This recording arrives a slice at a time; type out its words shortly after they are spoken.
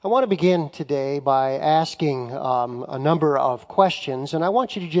I want to begin today by asking a number of questions, and I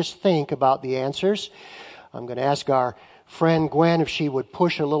want you to just think about the answers. I'm going to ask our friend Gwen if she would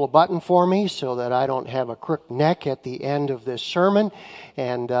push a little button for me so that I don't have a crooked neck at the end of this sermon,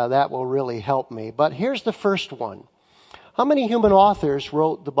 and that will really help me. But here's the first one. How many human authors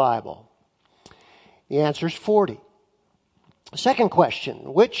wrote the Bible? The answer is 40. Second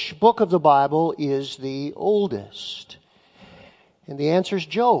question, which book of the Bible is the oldest? And the answer is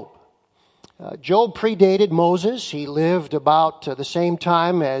Job. Job predated Moses. He lived about the same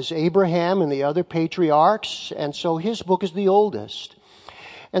time as Abraham and the other patriarchs, and so his book is the oldest.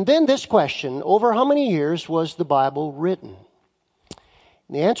 And then this question, over how many years was the Bible written?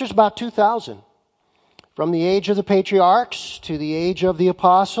 And the answer is about 2,000. From the age of the patriarchs to the age of the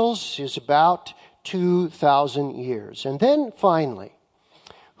apostles is about 2,000 years. And then finally,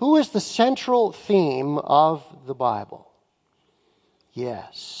 who is the central theme of the Bible?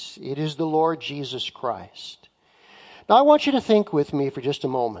 Yes, it is the Lord Jesus Christ. Now I want you to think with me for just a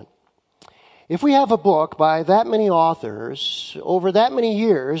moment. If we have a book by that many authors over that many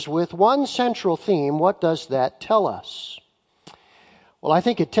years with one central theme, what does that tell us? Well, I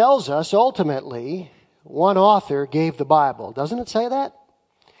think it tells us ultimately one author gave the Bible. Doesn't it say that?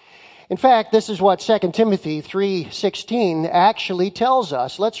 In fact, this is what 2 Timothy 3:16 actually tells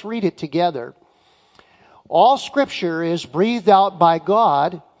us. Let's read it together. All Scripture is breathed out by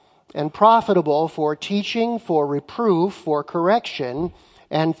God and profitable for teaching, for reproof, for correction,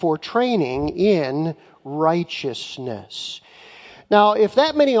 and for training in righteousness. Now, if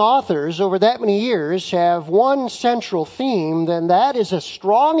that many authors over that many years have one central theme, then that is a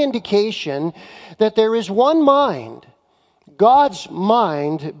strong indication that there is one mind, God's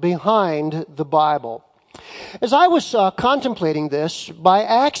mind behind the Bible. As I was contemplating this, by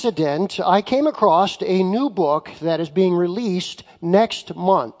accident, I came across a new book that is being released next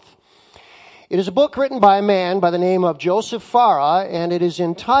month. It is a book written by a man by the name of Joseph Farah, and it is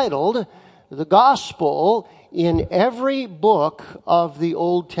entitled The Gospel in Every Book of the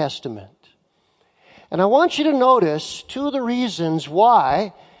Old Testament. And I want you to notice two of the reasons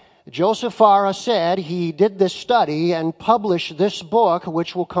why Joseph Farah said he did this study and published this book,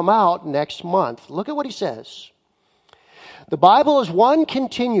 which will come out next month. Look at what he says. The Bible is one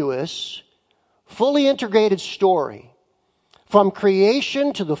continuous, fully integrated story, from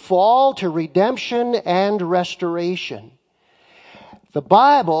creation to the fall to redemption and restoration. The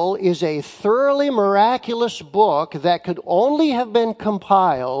Bible is a thoroughly miraculous book that could only have been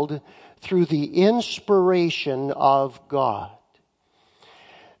compiled through the inspiration of God.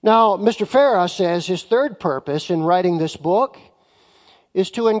 Now, Mr. Farah says his third purpose in writing this book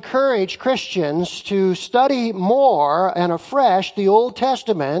is to encourage Christians to study more and afresh the Old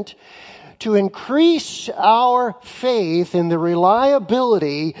Testament to increase our faith in the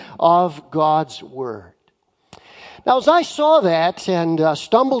reliability of God's Word. Now, as I saw that and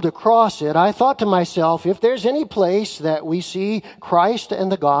stumbled across it, I thought to myself, if there's any place that we see Christ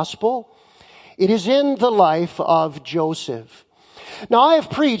and the gospel, it is in the life of Joseph. Now, I have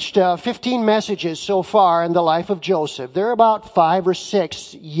preached 15 messages so far in the life of Joseph. There are about 5 or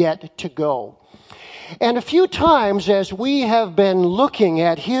 6 yet to go. And a few times as we have been looking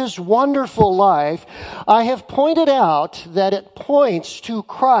at his wonderful life, I have pointed out that it points to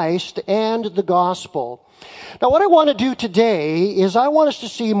Christ and the gospel. Now, what I want to do today is I want us to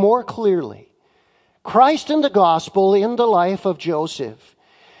see more clearly Christ and the gospel in the life of Joseph,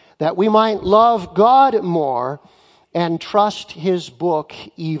 that we might love God more and trust his book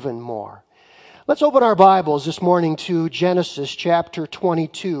even more. Let's open our Bibles this morning to Genesis chapter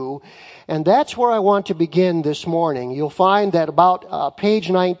 22, and that's where I want to begin this morning. You'll find that about page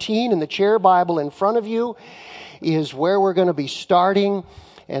 19 in the chair Bible in front of you is where we're going to be starting,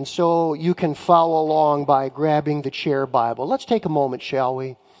 and so you can follow along by grabbing the chair Bible. Let's take a moment, shall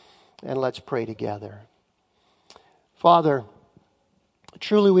we? And let's pray together. Father,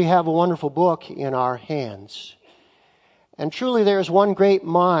 truly we have a wonderful book in our hands. And truly there is one great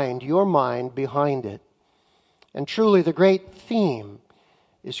mind, your mind, behind it. And truly the great theme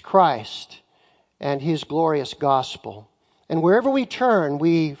is Christ and his glorious gospel. And wherever we turn,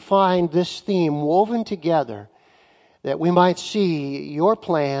 we find this theme woven together that we might see your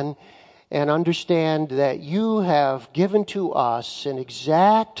plan and understand that you have given to us an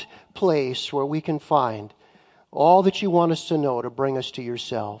exact place where we can find all that you want us to know to bring us to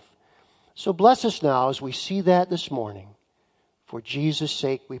yourself. So bless us now as we see that this morning. For Jesus'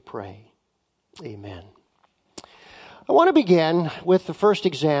 sake we pray. Amen. I want to begin with the first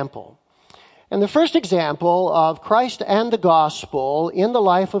example. And the first example of Christ and the gospel in the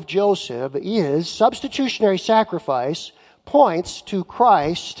life of Joseph is substitutionary sacrifice points to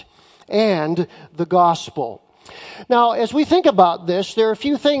Christ and the gospel. Now, as we think about this, there are a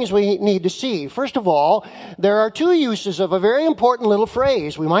few things we need to see. First of all, there are two uses of a very important little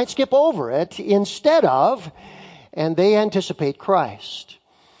phrase. We might skip over it, instead of, and they anticipate Christ.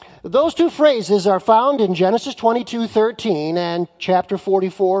 Those two phrases are found in Genesis 22:13 and chapter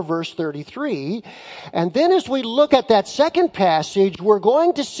 44, verse 33. And then as we look at that second passage, we're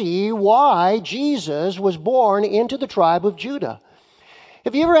going to see why Jesus was born into the tribe of Judah.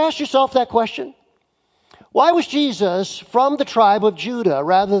 Have you ever asked yourself that question? Why was Jesus from the tribe of Judah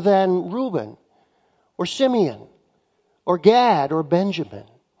rather than Reuben or Simeon or Gad or Benjamin?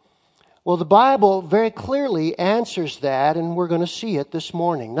 Well, the Bible very clearly answers that, and we're going to see it this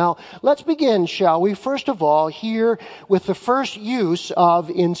morning. Now, let's begin, shall we? First of all, here with the first use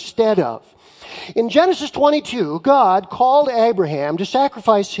of instead of. In Genesis 22, God called Abraham to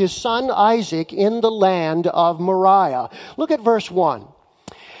sacrifice his son Isaac in the land of Moriah. Look at verse 1.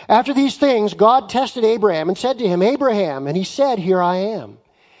 After these things, God tested Abraham and said to him, Abraham, and he said, Here I am.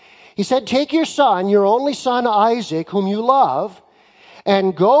 He said, Take your son, your only son Isaac, whom you love,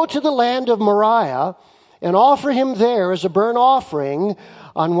 and go to the land of Moriah and offer him there as a burnt offering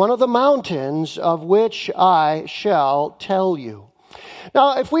on one of the mountains of which I shall tell you.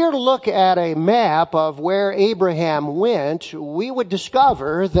 Now, if we were to look at a map of where Abraham went, we would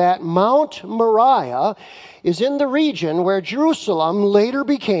discover that Mount Moriah is in the region where Jerusalem later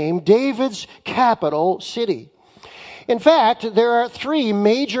became David's capital city. In fact, there are three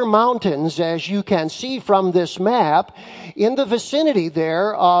major mountains, as you can see from this map, in the vicinity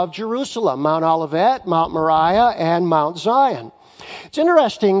there of Jerusalem: Mount Olivet, Mount Moriah, and Mount Zion. It's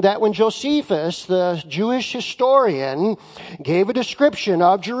interesting that when Josephus, the Jewish historian, gave a description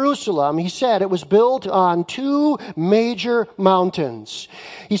of Jerusalem, he said it was built on two major mountains.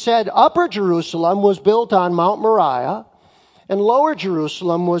 He said Upper Jerusalem was built on Mount Moriah, and Lower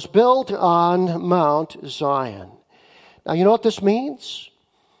Jerusalem was built on Mount Zion. Now, you know what this means?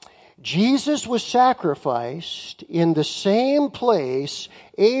 Jesus was sacrificed in the same place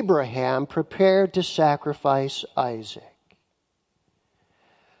Abraham prepared to sacrifice Isaac.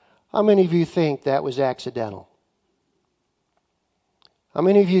 How many of you think that was accidental? How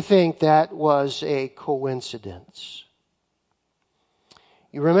many of you think that was a coincidence?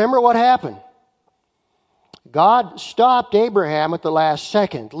 You remember what happened? God stopped Abraham at the last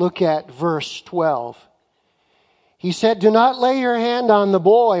second. Look at verse 12. He said, Do not lay your hand on the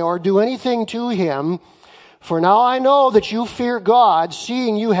boy or do anything to him, for now I know that you fear God,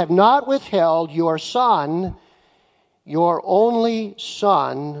 seeing you have not withheld your son, your only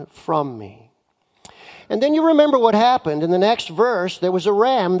son, from me. And then you remember what happened. In the next verse, there was a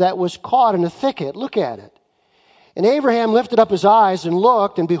ram that was caught in a thicket. Look at it. And Abraham lifted up his eyes and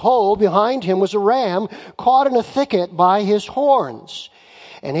looked, and behold, behind him was a ram caught in a thicket by his horns.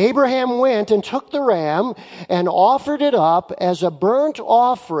 And Abraham went and took the ram and offered it up as a burnt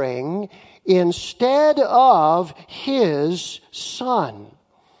offering instead of his son.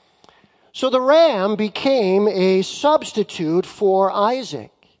 So the ram became a substitute for Isaac.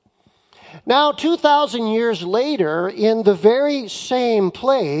 Now, 2,000 years later, in the very same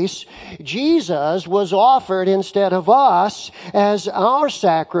place, Jesus was offered instead of us as our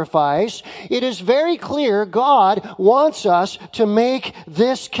sacrifice. It is very clear God wants us to make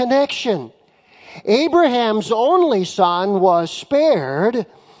this connection. Abraham's only son was spared,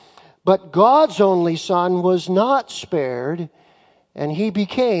 but God's only son was not spared, and he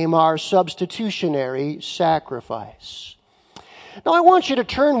became our substitutionary sacrifice. Now, I want you to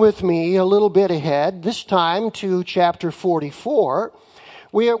turn with me a little bit ahead, this time to chapter 44.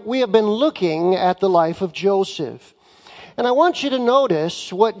 We have been looking at the life of Joseph. And I want you to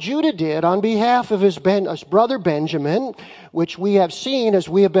notice what Judah did on behalf of his brother Benjamin, which we have seen as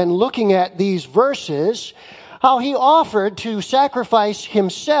we have been looking at these verses, how he offered to sacrifice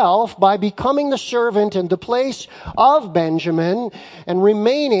himself by becoming the servant in the place of Benjamin and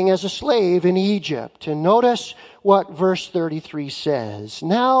remaining as a slave in Egypt. And notice what verse 33 says.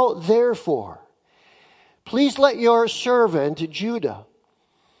 Now, therefore, please let your servant Judah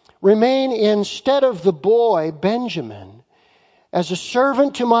remain instead of the boy Benjamin as a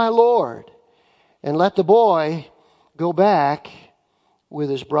servant to my Lord, and let the boy go back with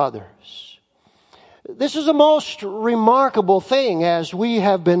his brothers. This is a most remarkable thing, as we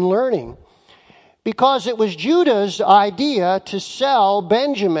have been learning, because it was Judah's idea to sell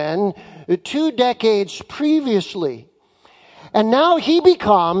Benjamin 2 decades previously. And now he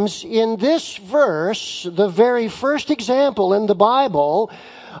becomes, in this verse, the very first example in the Bible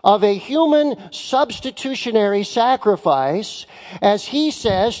of a human substitutionary sacrifice, as he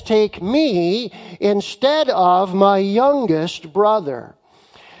says, take me instead of my youngest brother.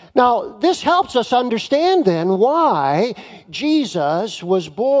 Now, this helps us understand then why Jesus was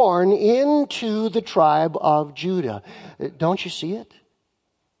born into the tribe of Judah. Don't you see it?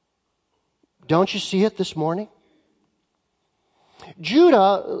 Don't you see it this morning?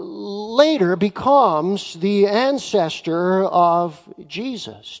 Judah later becomes the ancestor of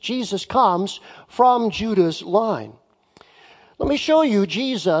Jesus. Jesus comes from Judah's line. Let me show you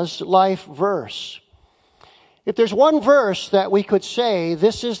Jesus' life verse. If there's one verse that we could say,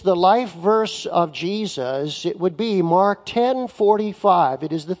 this is the life verse of Jesus, it would be Mark 10:45.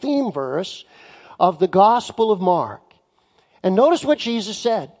 It is the theme verse of the Gospel of Mark. And notice what Jesus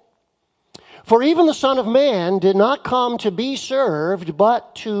said. For even the Son of Man did not come to be served,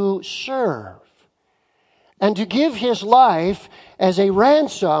 but to serve, and to give his life as a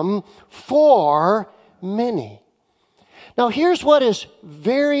ransom for many. Now here's what is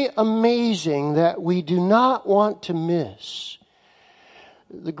very amazing that we do not want to miss.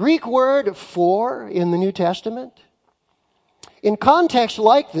 The Greek word for in the New Testament, in context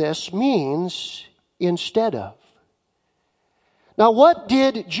like this, means instead of. Now what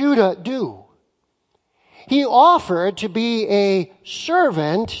did Judah do? He offered to be a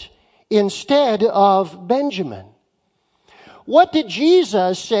servant instead of Benjamin. What did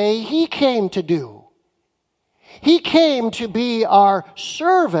Jesus say he came to do? He came to be our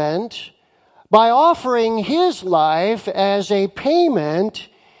servant by offering his life as a payment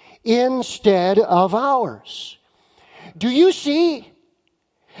instead of ours. Do you see?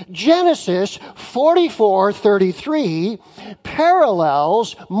 Genesis 44:33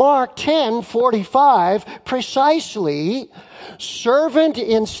 parallels Mark 10:45 precisely. Servant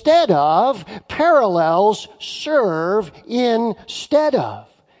instead of parallels serve instead of.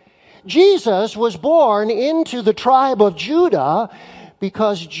 Jesus was born into the tribe of Judah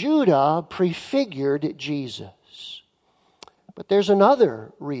because Judah prefigured Jesus. But there's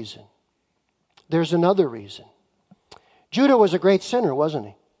another reason. There's another reason. Judah was a great sinner, wasn't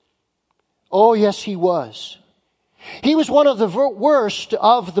he? Oh, yes, he was. He was one of the worst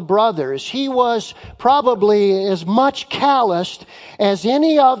of the brothers. He was probably as much calloused as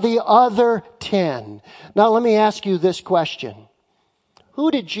any of the other 10. Now, let me ask you this question. Who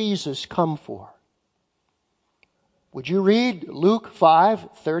did Jesus come for? Would you read Luke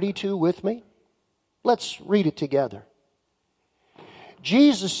 5:32 with me? Let's read it together.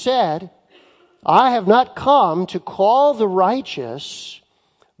 Jesus said, I have not come to call the righteous,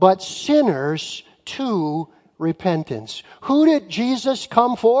 but sinners to repentance. Who did Jesus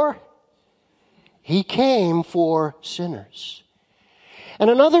come for? He came for sinners. And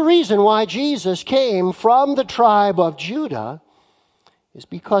another reason why Jesus came from the tribe of Judah is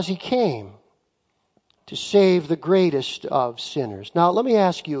because he came to save the greatest of sinners. Now, let me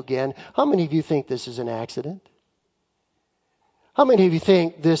ask you again, how many of you think this is an accident? How many of you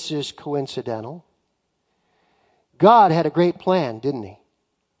think this is coincidental? God had a great plan, didn't he?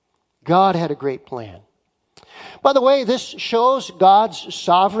 God had a great plan. By the way, this shows God's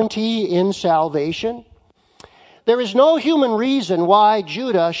sovereignty in salvation. There is no human reason why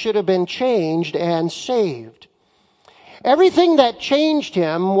Judah should have been changed and saved. Everything that changed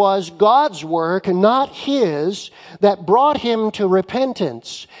him was God's work, not his, that brought him to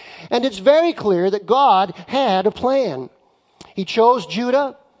repentance. And it's very clear that God had a plan. He chose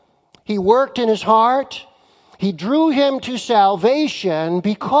Judah. He worked in his heart. He drew him to salvation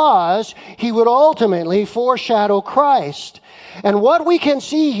because he would ultimately foreshadow Christ. And what we can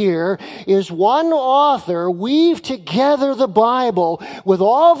see here is one author weave together the Bible with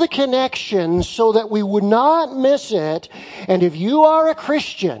all the connections so that we would not miss it. And if you are a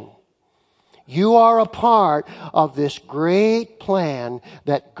Christian, you are a part of this great plan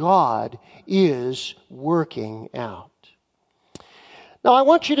that God is working out. Now, I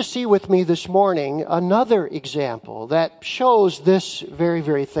want you to see with me this morning another example that shows this very,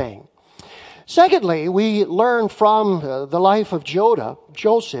 very thing. Secondly, we learn from the life of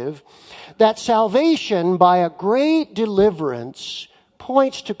Joseph, that salvation by a great deliverance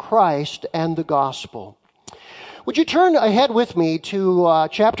points to Christ and the gospel. Would you turn ahead with me to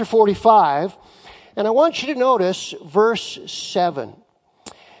chapter 45, and I want you to notice verse 7.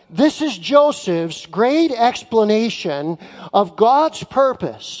 This is Joseph's great explanation of God's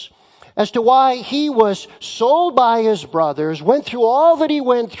purpose as to why he was sold by his brothers, went through all that he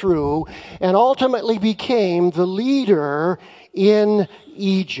went through, and ultimately became the leader in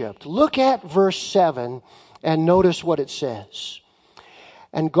Egypt. Look at verse 7 And notice what it says.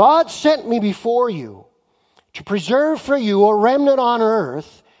 And God sent me before you to preserve for you a remnant on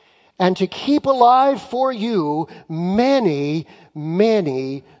earth and to keep alive for you many,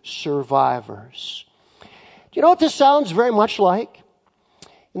 many survivors. Do you know what this sounds very much like?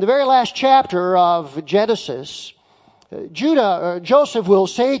 In the very last chapter of Genesis, Joseph will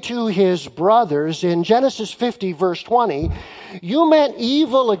say to his brothers in Genesis 50 verse 20, "You meant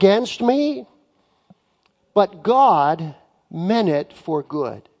evil against me, but God meant it for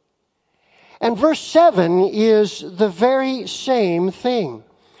good." And verse 7 is the very same thing.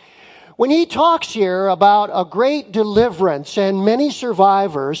 When he talks here about a great deliverance and many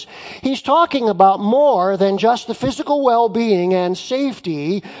survivors, he's talking about more than just the physical well-being and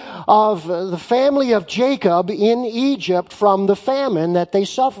safety of the family of Jacob in Egypt from the famine that they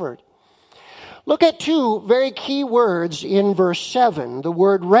suffered. Look at two very key words in verse 7, the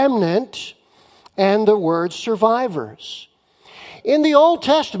word remnant and the word survivors. In the Old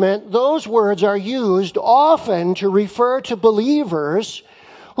Testament, those words are used often to refer to believers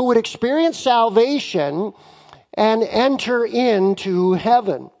who would experience salvation and enter into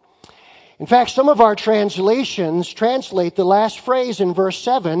heaven. In fact, some of our translations translate the last phrase in verse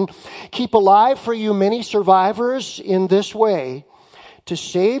 7, "Keep alive for you many survivors," in this way, "to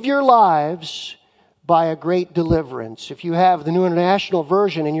save your lives by a great deliverance." If you have the New International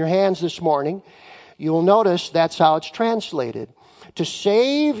Version in your hands this morning, you will notice that's how it's translated. To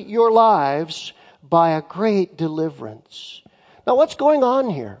save your lives by a great deliverance. Now, what's going on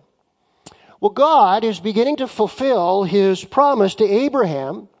here? Well, God is beginning to fulfill His promise to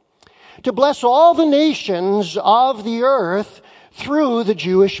Abraham to bless all the nations of the earth through the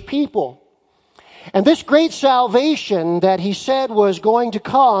Jewish people. And this great salvation that He said was going to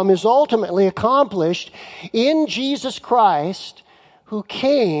come is ultimately accomplished in Jesus Christ, who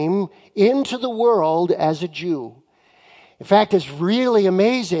came into the world as a Jew. In fact, it's really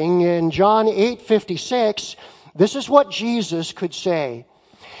amazing. In John 8:56, this is what Jesus could say.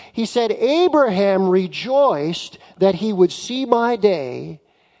 He said, "Abraham rejoiced that he would see my day."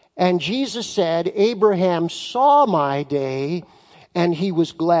 And Jesus said, "Abraham saw my day and he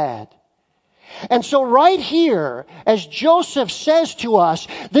was glad." And so right here, as Joseph says to us,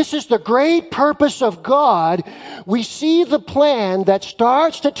 this is the great purpose of God. We see the plan that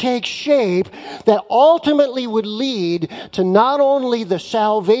starts to take shape that ultimately would lead to not only the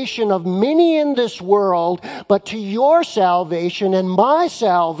salvation of many in this world, but to your salvation and my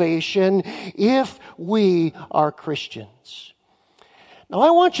salvation if we are Christians. Now,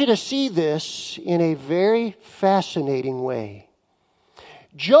 I want you to see this in a very fascinating way.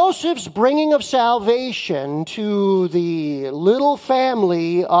 Joseph's bringing of salvation to the little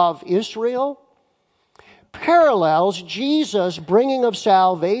family of Israel parallels Jesus' bringing of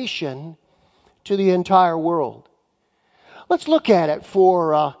salvation to the entire world. Let's look at it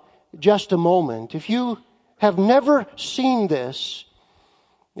for just a moment. If you have never seen this,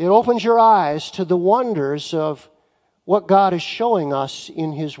 it opens your eyes to the wonders of what God is showing us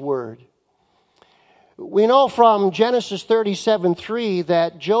in His Word. We know from Genesis 37:3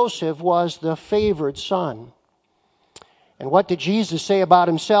 that Joseph was the favored son. And what did Jesus say about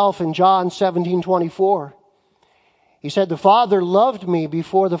Himself in John 17:24? He said, "The Father loved me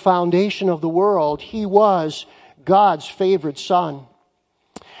before the foundation of the world." He was God's favored son.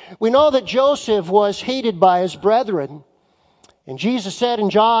 We know that Joseph was hated by his brethren. And Jesus said in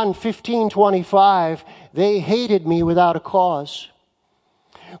John 15:25, "They hated me without a cause."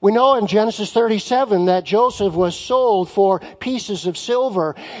 We know in Genesis 37 that Joseph was sold for pieces of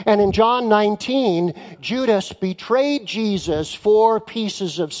silver. And in John 19, Judas betrayed Jesus for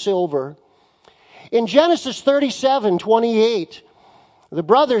pieces of silver. In Genesis 37:28, the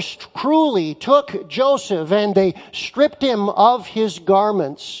brothers cruelly took Joseph and they stripped him of his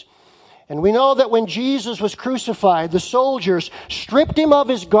garments. And we know that when Jesus was crucified, the soldiers stripped him of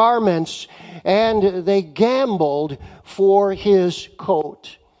his garments and they gambled for his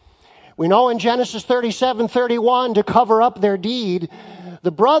coat. We know in Genesis 37:31, to cover up their deed, the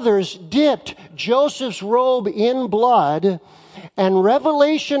brothers dipped Joseph's robe in blood. And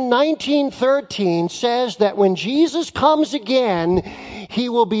Revelation 19:13 says that when Jesus comes again, He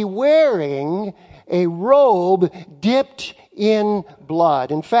will be wearing a robe dipped in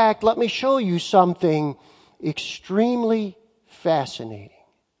blood. In fact, let me show you something extremely fascinating.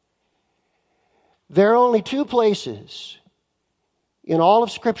 There are only two places in all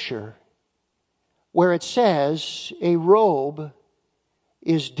of Scripture where it says a robe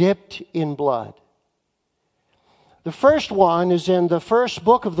is dipped in blood. The first one is in the first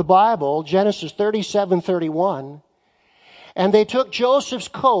book of the Bible, Genesis 37:31. And they took Joseph's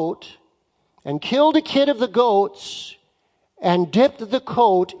coat and killed a kid of the goats and dipped the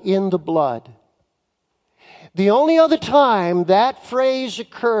coat in the blood. The only other time that phrase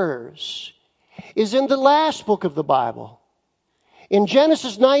occurs is in the last book of the Bible. In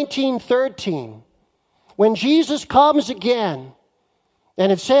Genesis 19:13, when Jesus comes again,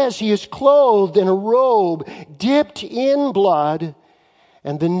 and it says he is clothed in a robe dipped in blood,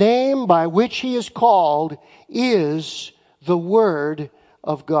 and the name by which he is called is the Word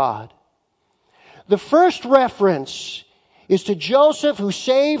of God. The first reference is to Joseph, who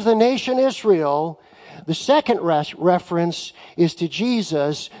saved the nation Israel. The second reference is to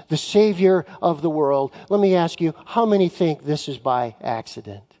Jesus, the Savior of the world. Let me ask you, how many think this is by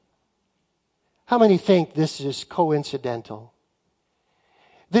accident? How many think this is coincidental?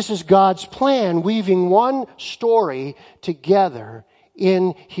 This is God's plan, weaving one story together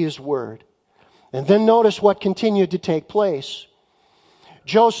in His Word. And then notice what continued to take place.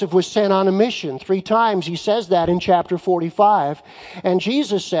 Joseph was sent on a mission. 3 times he says that in chapter 45. And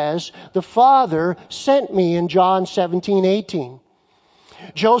Jesus says, the Father sent me in John 17:18.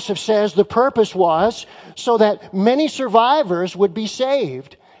 Joseph says the purpose was so that many survivors would be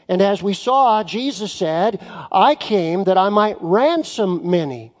saved. And as we saw, Jesus said, I came that I might ransom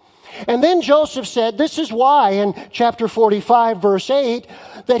many. And then Joseph said, this is why in chapter 45, verse 8,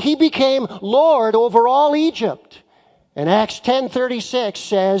 that he became Lord over all Egypt. And Acts 10:36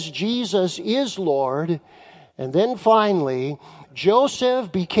 says Jesus is Lord. And then finally,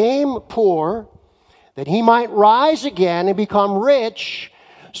 Joseph became poor that he might rise again and become rich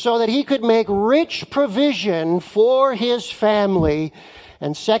so that he could make rich provision for his family.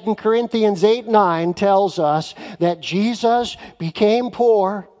 And 2 Corinthians 8:9 tells us that Jesus became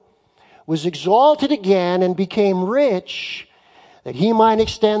poor, was exalted again, and became rich that he might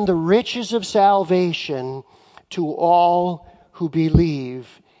extend the riches of salvation to all who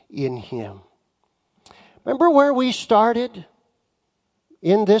believe in him. Remember where we started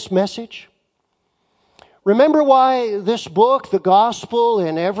in this message? Remember why this book, the Gospel,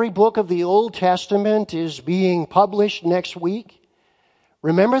 and every book of the Old Testament is being published next week?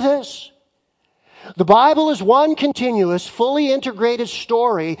 Remember this? The Bible is one continuous, fully integrated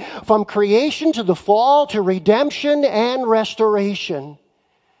story from creation to the fall to redemption and restoration.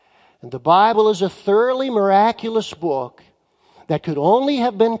 And the Bible is a thoroughly miraculous book that could only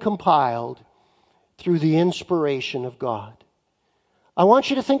have been compiled through the inspiration of God. I want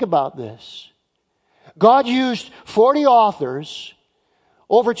you to think about this. God used 40 authors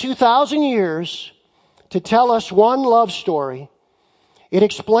over 2,000 years to tell us one love story. It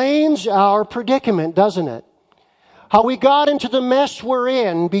explains our predicament, doesn't it? How we got into the mess we're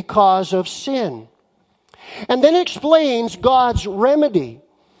in because of sin. And then it explains God's remedy.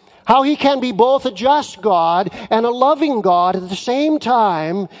 How He can be both a just God and a loving God at the same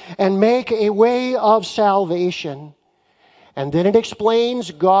time and make a way of salvation. And then it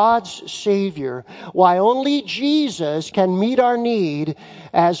explains God's Savior, why only Jesus can meet our need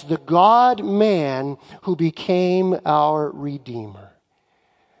as the God-man who became our Redeemer.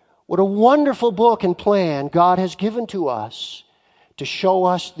 What a wonderful book and plan God has given to us to show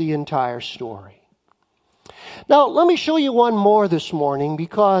us the entire story. Now, let me show you one more this morning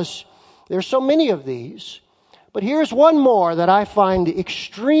because there's so many of these. But here's one more that I find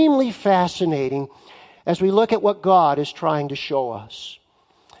extremely fascinating as we look at what God is trying to show us.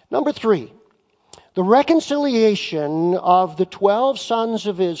 Number 3, the reconciliation of the 12 sons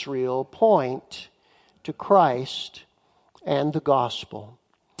of Israel point to Christ and the gospel.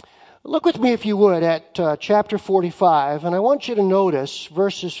 Look with me, if you would, at chapter 45, and I want you to notice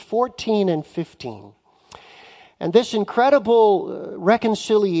verses 14 and 15. And this incredible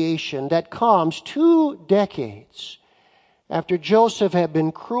reconciliation that comes 2 decades after Joseph had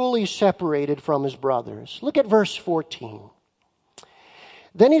been cruelly separated from his brothers. Look at verse 14.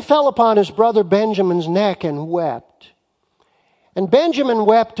 Then he fell upon his brother Benjamin's neck and wept. And Benjamin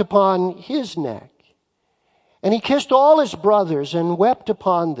wept upon his neck. And he kissed all his brothers and wept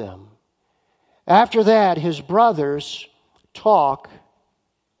upon them. After that, his brothers talk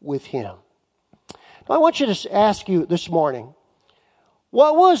with him. Now, I want you to ask you this morning,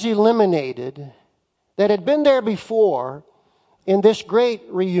 what was eliminated that had been there before in this great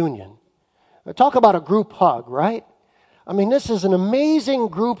reunion? Talk about a group hug, right? I mean, this is an amazing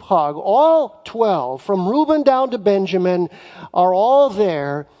group hug. All 12, from Reuben down to Benjamin, are all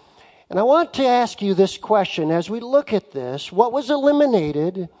there. And I want to ask you this question as we look at this. What was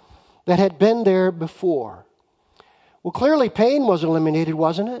eliminated that had been there before? Well, clearly pain was eliminated,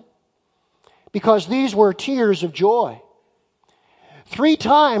 wasn't it? Because these were tears of joy. 3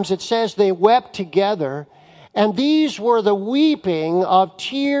 times it says they wept together. And these were the weeping of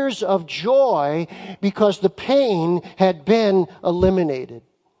tears of joy because the pain had been eliminated.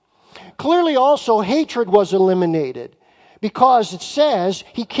 Clearly also hatred was eliminated because it says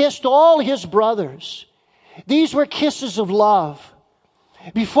he kissed all his brothers. These were kisses of love.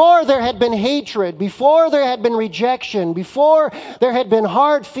 Before there had been hatred, before there had been rejection, before there had been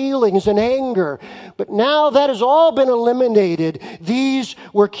hard feelings and anger. But now that has all been eliminated. These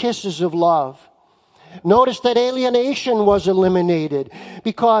were kisses of love. Notice that alienation was eliminated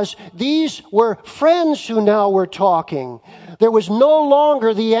because these were friends who now were talking. There was no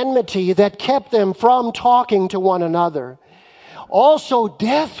longer the enmity that kept them from talking to one another. Also,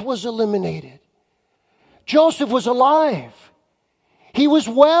 death was eliminated. Joseph was alive. He was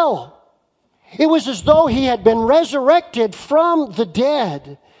well. It was as though he had been resurrected from the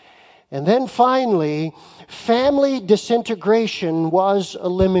dead. And then finally, family disintegration was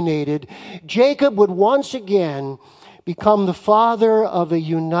eliminated. Jacob would once again become the father of a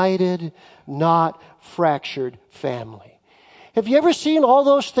united, not fractured family. Have you ever seen all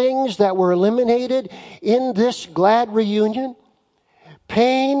those things that were eliminated in this glad reunion?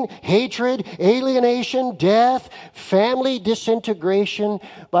 Pain, hatred, alienation, death, family disintegration.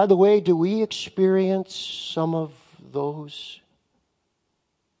 By the way, do we experience some of those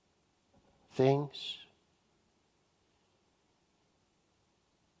things?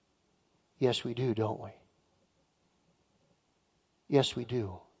 Yes, we do, don't we? Yes, we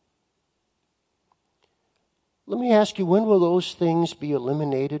do. Let me ask you, when will those things be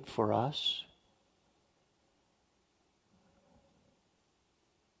eliminated for us?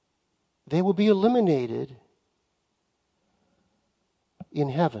 They will be eliminated in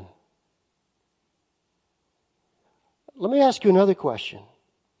heaven. Let me ask you another question.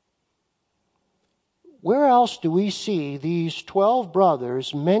 Where else do we see these 12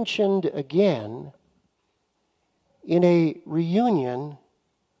 brothers mentioned again in a reunion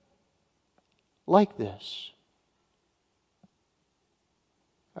like this?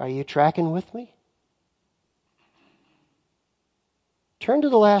 Are you tracking with me? Turn to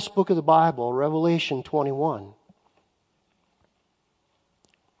the last book of the Bible, Revelation 21.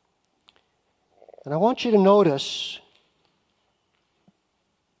 And I want you to notice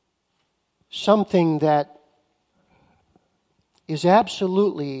something that is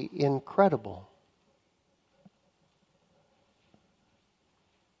absolutely incredible.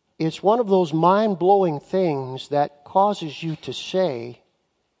 It's one of those mind-blowing things that causes you to say,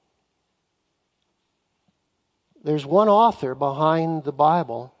 there's one author behind the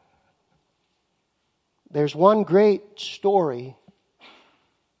Bible. There's one great story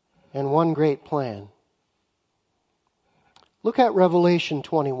and one great plan. Look at Revelation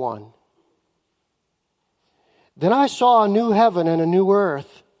 21. Then I saw a new heaven and a new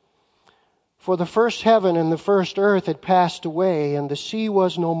earth, for the first heaven and the first earth had passed away, and the sea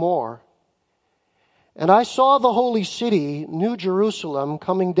was no more. And I saw the holy city, New Jerusalem,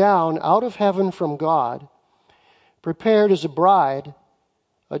 coming down out of heaven from God, prepared as a bride,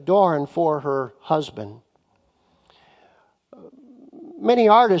 adorned for her husband. Many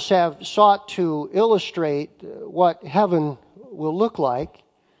artists have sought to illustrate what heaven will look like.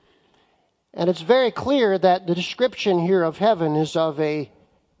 And it's very clear that the description here of heaven is of a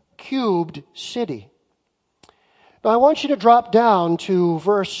cubed city. Now I want you to drop down to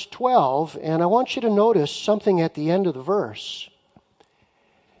verse 12, and I want you to notice something at the end of the verse.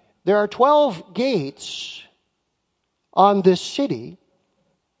 There are 12 gates on this city,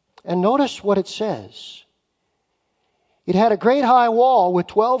 and notice what it says. It had a great high wall with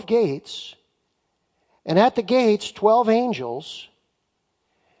 12 gates, and at the gates 12 angels,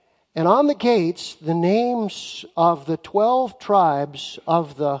 and on the gates the names of the 12 tribes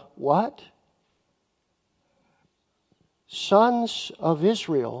of the what? Sons of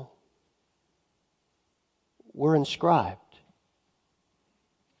Israel were inscribed.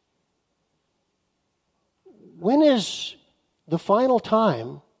 When is the final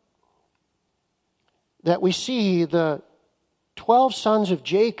time that we see the 12 sons of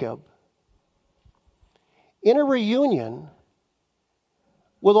Jacob in a reunion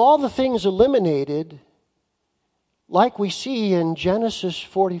with all the things eliminated like we see in Genesis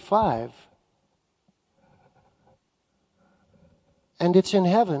 45? And it's in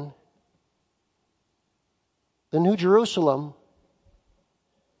heaven, the New Jerusalem,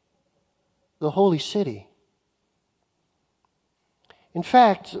 the holy city. In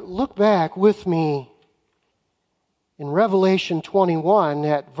fact, look back with me in Revelation 21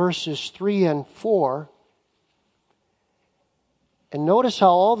 at verses 3 and 4. And notice how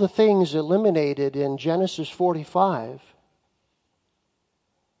all the things eliminated in Genesis 45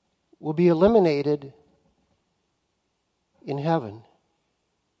 will be eliminated in heaven.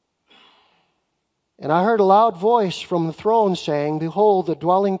 And I heard a loud voice from the throne saying, Behold, the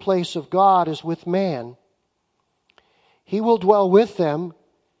dwelling place of God is with man. He will dwell with them,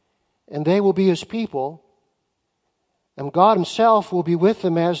 and they will be His people, and God Himself will be with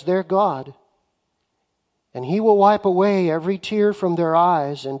them as their God. And He will wipe away every tear from their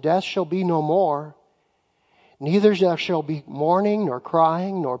eyes, and death shall be no more. Neither there shall be mourning, nor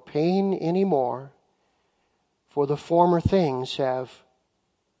crying, nor pain any more, for the former things have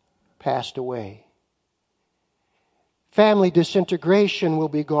passed away. Family disintegration will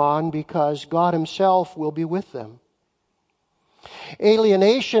be gone because God Himself will be with them.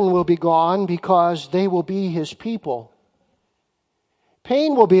 Alienation will be gone because they will be His people.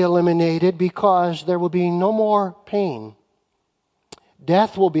 Pain will be eliminated because there will be no more pain.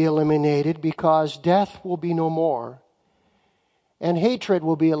 Death will be eliminated because death will be no more. And hatred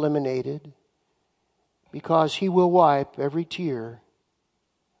will be eliminated because He will wipe every tear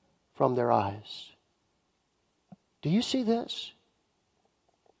from their eyes. Do you see this?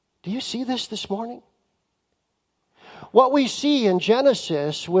 Do you see this morning? What we see in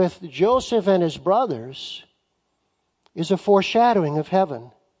Genesis with Joseph and his brothers is a foreshadowing of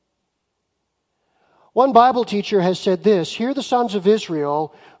heaven. One Bible teacher has said this, Here the sons of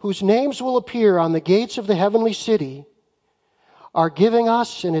Israel, whose names will appear on the gates of the heavenly city, are giving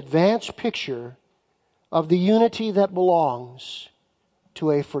us an advanced picture of the unity that belongs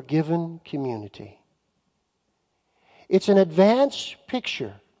to a forgiven community. It's an advanced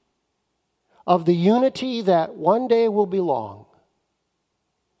picture of the unity that one day will belong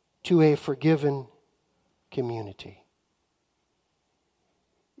to a forgiven community.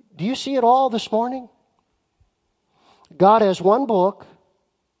 Do you see it all this morning? God has one book,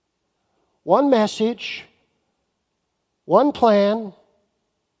 one message, one plan,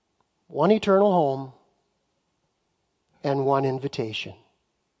 one eternal home, and one invitation.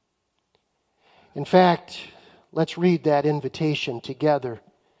 In fact, let's read that invitation together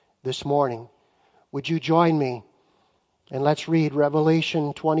this morning. Would you join me? And let's read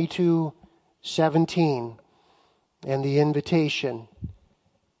Revelation 22:17 and the invitation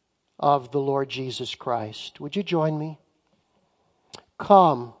of the Lord Jesus Christ. Would you join me?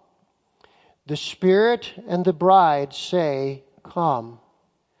 Come. The Spirit and the bride say, Come.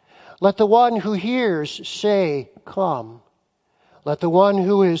 Let the one who hears say, Come. Let the one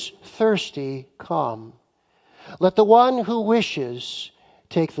who is thirsty come. Let the one who wishes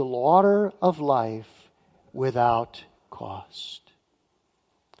take the water of life without cost.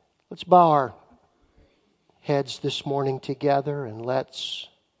 Let's bow our heads this morning together and let's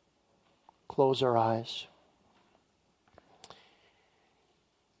close our eyes.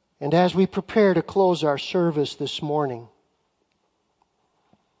 And as we prepare to close our service this morning,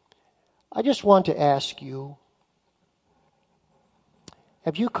 I just want to ask you,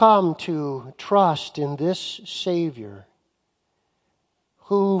 have you come to trust in this Savior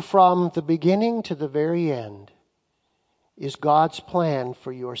who from the beginning to the very end is God's plan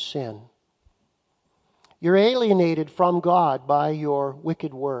for your sin? You're alienated from God by your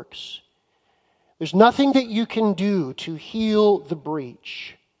wicked works. There's nothing that you can do to heal the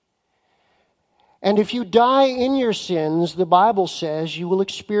breach. And if you die in your sins, the Bible says you will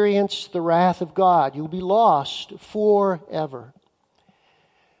experience the wrath of God. You'll be lost forever.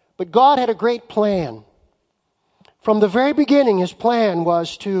 But God had a great plan. From the very beginning, His plan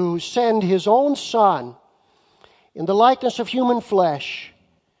was to send His own Son in the likeness of human flesh,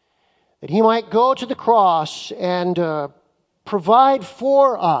 that He might go to the cross and provide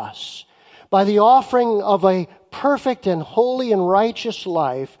for us by the offering of a perfect and holy and righteous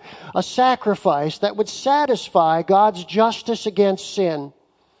life, a sacrifice that would satisfy God's justice against sin.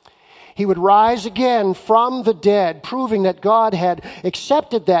 He would rise again from the dead, proving that God had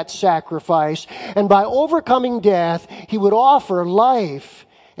accepted that sacrifice, and by overcoming death, He would offer life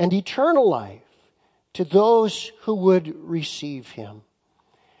and eternal life to those who would receive Him.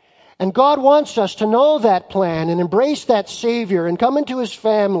 And God wants us to know that plan and embrace that Savior and come into His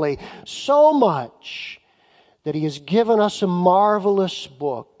family so much that He has given us a marvelous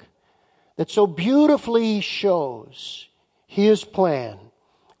book that so beautifully shows His plan,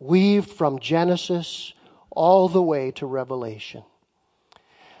 weaved from Genesis all the way to Revelation.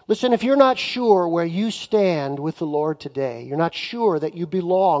 Listen, if you're not sure where you stand with the Lord today, you're not sure that you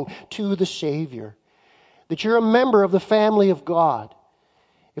belong to the Savior, that you're a member of the family of God,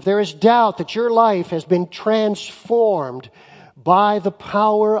 if there is doubt that your life has been transformed by the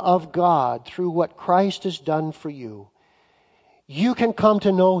power of God through what Christ has done for you, you can come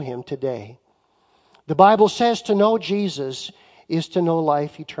to know Him today. The Bible says to know Jesus is to know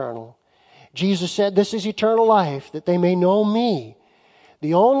life eternal. Jesus said, "This is eternal life, that they may know me,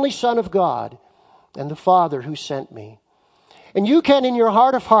 the only Son of God, and the Father who sent me." And you can, in your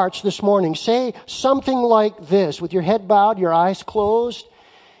heart of hearts this morning, say something like this, with your head bowed, your eyes closed.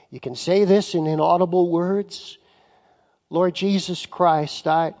 You can say this in inaudible words. Lord Jesus Christ,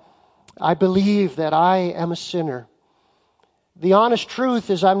 I believe that I am a sinner. The honest truth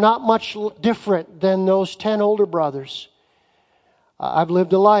is I'm not much different than those 10 older brothers. I've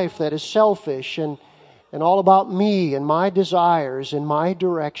lived a life that is selfish and all about me and my desires and my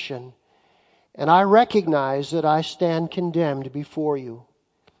direction. And I recognize that I stand condemned before you.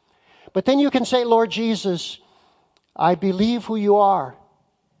 But then you can say, Lord Jesus, I believe who you are,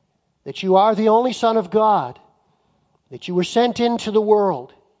 that you are the only Son of God, that you were sent into the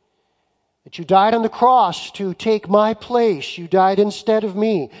world, that you died on the cross to take my place. You died instead of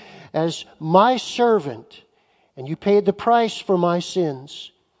me as my servant, and you paid the price for my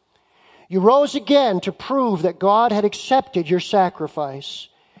sins. You rose again to prove that God had accepted your sacrifice.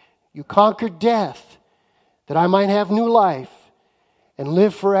 You conquered death, that I might have new life and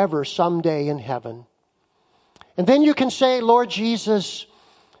live forever someday in heaven. And then you can say, Lord Jesus,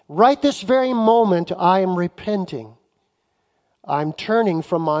 right this very moment I am repenting. I'm turning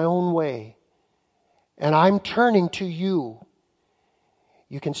from my own way, and I'm turning to you.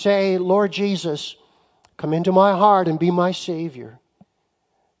 You can say, Lord Jesus, come into my heart and be my Savior.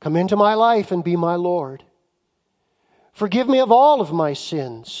 Come into my life and be my Lord. Forgive me of all of my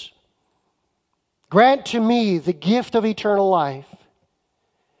sins. Grant to me the gift of eternal life.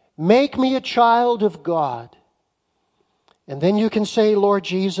 Make me a child of God. And then you can say, Lord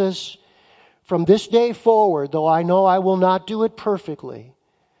Jesus, from this day forward, though I know I will not do it perfectly,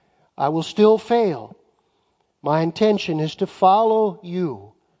 I will still fail. My intention is to follow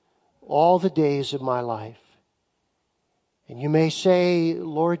you all the days of my life. And you may say,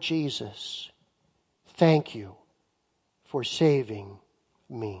 Lord Jesus, thank you for saving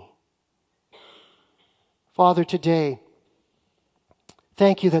me. Father, today,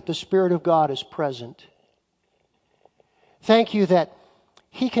 thank you that the Spirit of God is present. Thank you that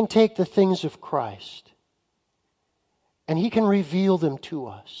He can take the things of Christ and He can reveal them to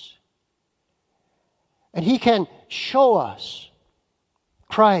us. And He can show us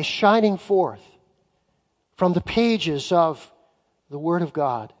Christ shining forth from the pages of the Word of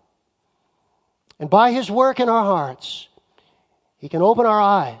God. And by His work in our hearts, He can open our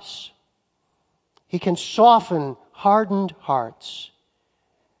eyes. He can soften hardened hearts.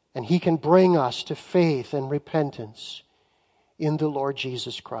 And He can bring us to faith and repentance in the Lord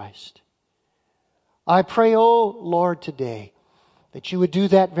Jesus Christ. I pray, O Lord, today that you would do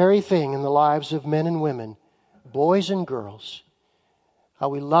that very thing in the lives of men and women, boys and girls. How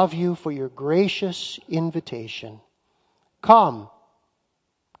we love you for your gracious invitation. Come,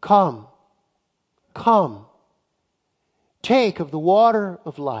 come, come. Take of the water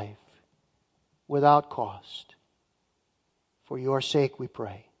of life without cost. For your sake we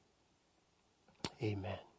pray. Amen.